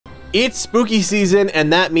It's spooky season,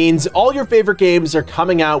 and that means all your favorite games are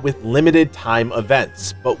coming out with limited time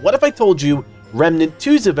events. But what if I told you Remnant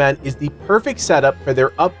 2's event is the perfect setup for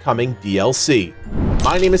their upcoming DLC?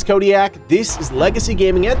 My name is Kodiak, this is Legacy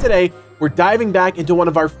Gaming, and today we're diving back into one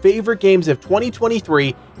of our favorite games of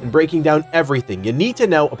 2023 and breaking down everything you need to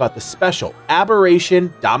know about the special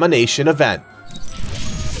Aberration Domination event.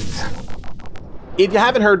 If you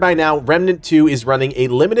haven't heard by now, Remnant 2 is running a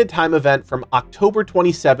limited time event from October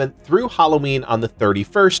 27th through Halloween on the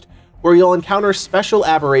 31st, where you'll encounter special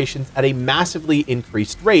aberrations at a massively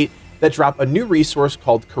increased rate that drop a new resource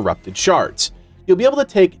called Corrupted Shards. You'll be able to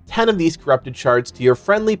take 10 of these Corrupted Shards to your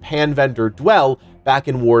friendly pan vendor Dwell back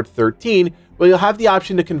in Ward 13, where you'll have the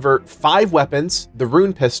option to convert 5 weapons, the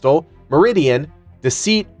Rune Pistol, Meridian,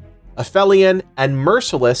 Deceit, Aphelion, and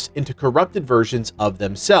Merciless into corrupted versions of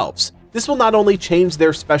themselves. This will not only change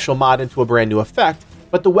their special mod into a brand new effect,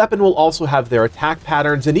 but the weapon will also have their attack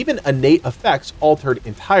patterns and even innate effects altered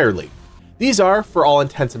entirely. These are, for all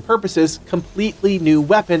intents and purposes, completely new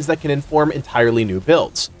weapons that can inform entirely new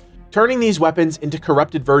builds. Turning these weapons into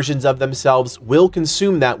corrupted versions of themselves will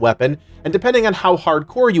consume that weapon, and depending on how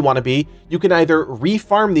hardcore you want to be, you can either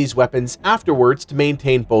refarm these weapons afterwards to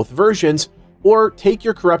maintain both versions, or take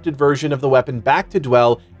your corrupted version of the weapon back to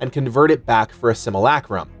Dwell and convert it back for a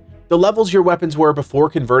simulacrum. The levels your weapons were before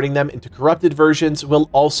converting them into corrupted versions will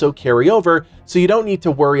also carry over, so you don't need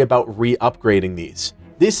to worry about re-upgrading these.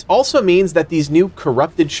 This also means that these new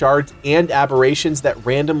corrupted shards and aberrations that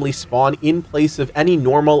randomly spawn in place of any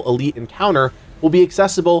normal elite encounter will be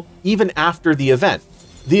accessible even after the event.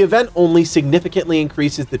 The event only significantly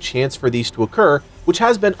increases the chance for these to occur, which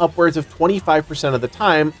has been upwards of 25% of the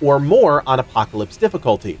time or more on Apocalypse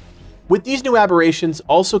difficulty. With these new aberrations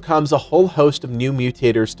also comes a whole host of new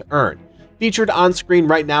mutators to earn. Featured on screen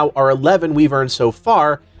right now are 11 we've earned so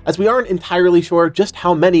far, as we aren't entirely sure just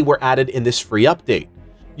how many were added in this free update.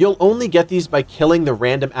 You'll only get these by killing the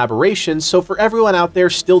random aberrations, so for everyone out there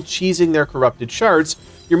still cheesing their corrupted shards,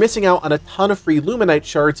 you're missing out on a ton of free Luminite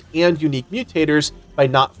shards and unique mutators by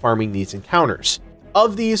not farming these encounters.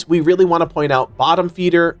 Of these, we really want to point out Bottom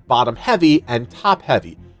Feeder, Bottom Heavy, and Top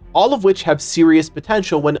Heavy, all of which have serious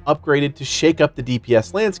potential when upgraded to shake up the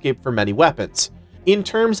DPS landscape for many weapons. In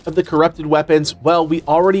terms of the corrupted weapons, well, we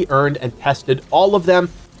already earned and tested all of them,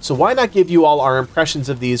 so why not give you all our impressions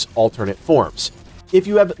of these alternate forms? If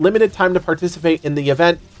you have limited time to participate in the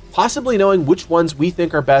event, possibly knowing which ones we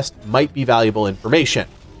think are best might be valuable information.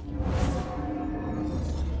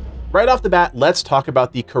 Right off the bat, let's talk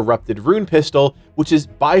about the Corrupted Rune Pistol, which is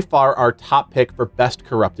by far our top pick for best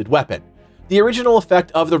corrupted weapon. The original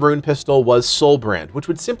effect of the Rune Pistol was Soulbrand, which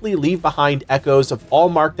would simply leave behind echoes of all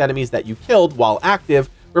marked enemies that you killed while active,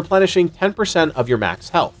 replenishing 10% of your max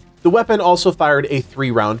health. The weapon also fired a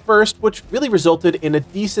 3-round burst, which really resulted in a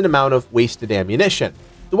decent amount of wasted ammunition.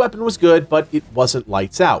 The weapon was good, but it wasn't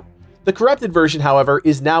lights out. The corrupted version, however,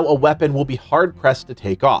 is now a weapon we'll be hard-pressed to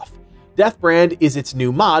take off. Death Brand is its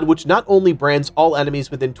new mod, which not only brands all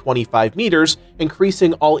enemies within 25 meters,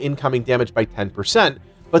 increasing all incoming damage by 10%,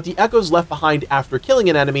 but the echoes left behind after killing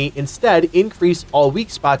an enemy instead increase all weak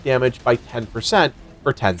spot damage by 10%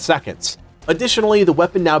 for 10 seconds. Additionally, the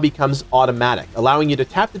weapon now becomes automatic, allowing you to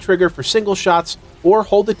tap the trigger for single shots or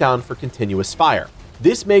hold it down for continuous fire.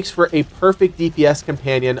 This makes for a perfect DPS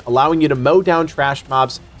companion, allowing you to mow down trash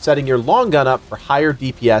mobs, setting your long gun up for higher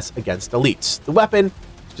DPS against elites. The weapon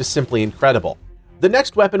is just simply incredible. The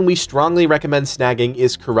next weapon we strongly recommend snagging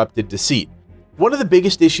is Corrupted Deceit. One of the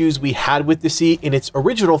biggest issues we had with Deceit in its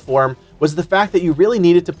original form was the fact that you really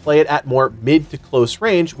needed to play it at more mid to close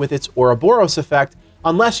range with its Ouroboros effect,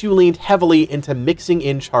 unless you leaned heavily into mixing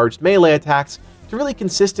in charged melee attacks to really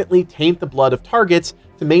consistently taint the blood of targets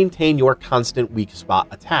to maintain your constant weak spot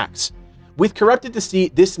attacks. With Corrupted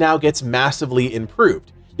Deceit, this now gets massively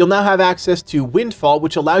improved. You'll now have access to Windfall,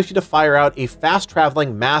 which allows you to fire out a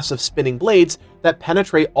fast-traveling mass of spinning blades that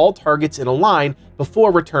penetrate all targets in a line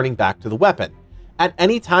before returning back to the weapon. At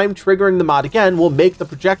any time, triggering the mod again will make the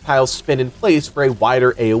projectiles spin in place for a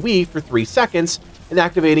wider AoE for 3 seconds, and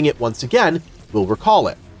activating it once again will recall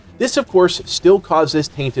it. This, of course, still causes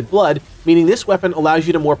tainted blood, meaning this weapon allows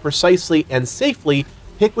you to more precisely and safely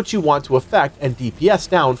pick what you want to affect and DPS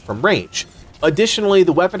down from range. Additionally,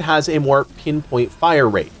 the weapon has a more pinpoint fire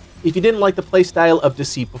rate. If you didn't like the playstyle of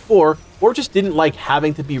Deceit before, or just didn't like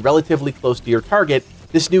having to be relatively close to your target,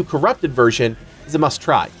 this new corrupted version is a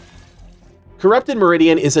must-try. Corrupted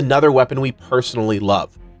Meridian is another weapon we personally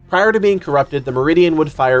love. Prior to being corrupted, the Meridian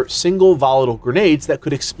would fire single volatile grenades that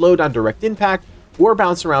could explode on direct impact or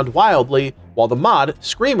bounce around wildly, while the mod,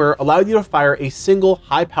 Screamer, allowed you to fire a single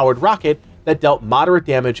high-powered rocket that dealt moderate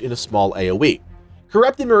damage in a small AoE.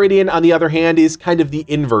 Corrupted Meridian, on the other hand, is kind of the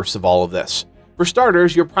inverse of all of this. For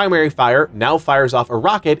starters, your primary fire now fires off a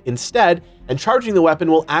rocket instead, and charging the weapon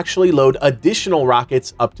will actually load additional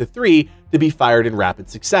rockets, up to 3, to be fired in rapid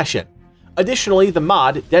succession. Additionally, the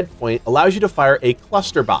mod, Dead Point, allows you to fire a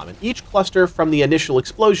cluster bomb, and each cluster from the initial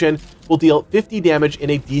explosion will deal 50 damage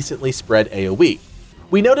in a decently spread AoE.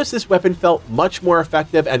 We noticed this weapon felt much more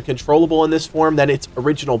effective and controllable in this form than its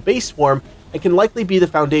original base form, and can likely be the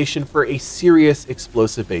foundation for a serious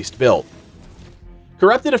explosive-based build.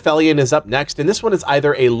 Corrupted Aphelion is up next, and this one is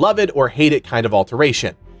either a love it or hate it kind of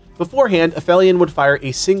alteration. Beforehand, Aphelion would fire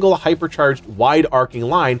a single hypercharged wide arcing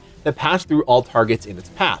line that passed through all targets in its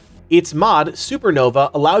path. Its mod,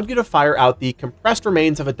 Supernova, allowed you to fire out the compressed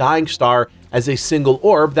remains of a dying star as a single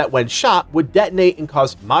orb that, when shot, would detonate and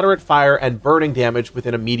cause moderate fire and burning damage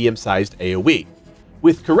within a medium-sized AoE.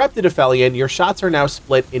 With Corrupted Aphelion, your shots are now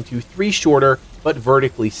split into 3 shorter but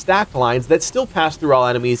vertically stacked lines that still pass through all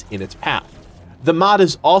enemies in its path. The mod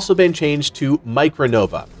has also been changed to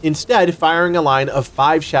Micronova, instead firing a line of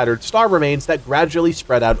 5 shattered star remains that gradually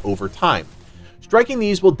spread out over time. Striking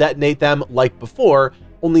these will detonate them like before,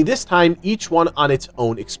 only this time each one on its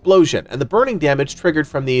own explosion, and the burning damage triggered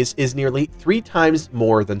from these is nearly 3 times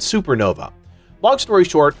more than Supernova. Long story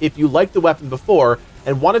short, if you liked the weapon before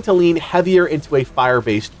and wanted to lean heavier into a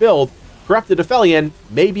fire-based build, Corrupted Aphelion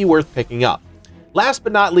may be worth picking up. Last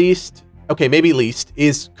but not least, maybe least,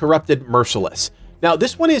 is Corrupted Merciless. Now,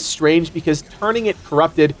 this one is strange because turning it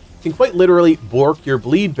corrupted can quite literally bork your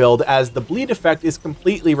bleed build, as the bleed effect is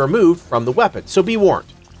completely removed from the weapon, so be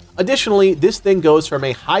warned. Additionally, this thing goes from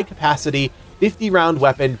a high-capacity 50-round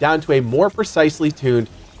weapon down to a more precisely tuned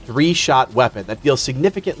 3-shot weapon that deals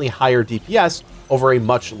significantly higher DPS over a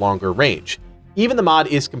much longer range. Even the mod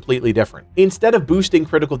is completely different. Instead of boosting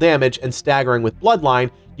critical damage and staggering with Bloodline,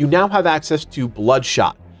 you now have access to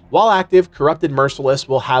Bloodshot. While active, Corrupted Merciless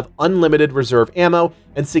will have unlimited reserve ammo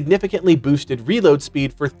and significantly boosted reload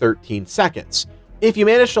speed for 13 seconds. If you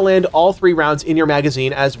manage to land all 3 rounds in your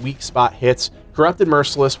magazine as weak spot hits, Corrupted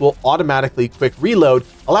Merciless will automatically quick reload,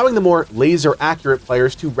 allowing the more laser-accurate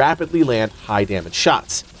players to rapidly land high-damage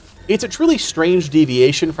shots. It's a truly strange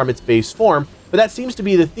deviation from its base form, but that seems to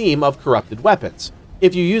be the theme of corrupted weapons.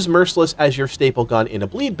 If you use Merciless as your staple gun in a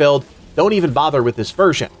bleed build, don't even bother with this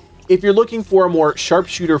version. If you're looking for a more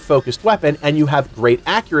sharpshooter-focused weapon and you have great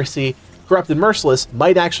accuracy, Corrupted Merciless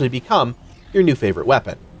might actually become your new favorite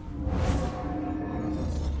weapon.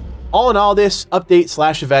 All in all, this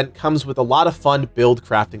update/event comes with a lot of fun build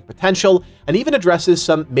crafting potential, and even addresses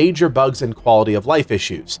some major bugs and quality of life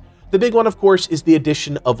issues. The big one, of course, is the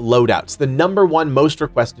addition of loadouts, the #1 most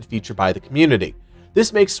requested feature by the community.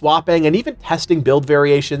 This makes swapping and even testing build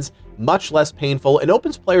variations much less painful, and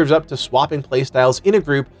opens players up to swapping playstyles in a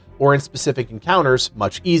group or in specific encounters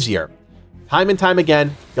much easier. Time and time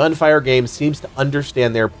again, Gunfire Games seems to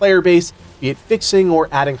understand their player base, be it fixing or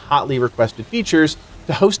adding hotly requested features,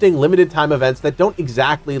 to hosting limited time events that don't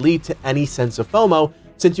exactly lead to any sense of FOMO,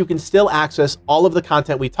 since you can still access all of the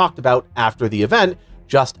content we talked about after the event,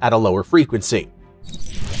 just at a lower frequency.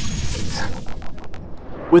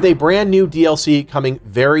 With a brand new DLC coming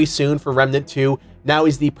very soon for Remnant 2, now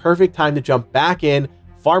is the perfect time to jump back in,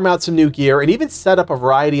 farm out some new gear, and even set up a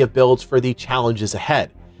variety of builds for the challenges ahead.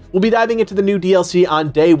 We'll be diving into the new DLC on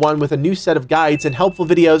day 1 with a new set of guides and helpful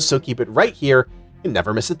videos, so keep it right here and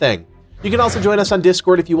never miss a thing. You can also join us on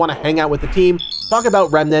Discord if you want to hang out with the team, talk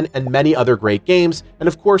about Remnant and many other great games, and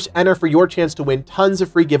of course enter for your chance to win tons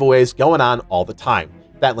of free giveaways going on all the time.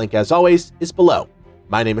 That link, as always, is below.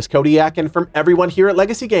 My name is Kodiak, and from everyone here at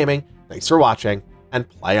Legacy Gaming, thanks for watching, and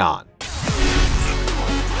play on.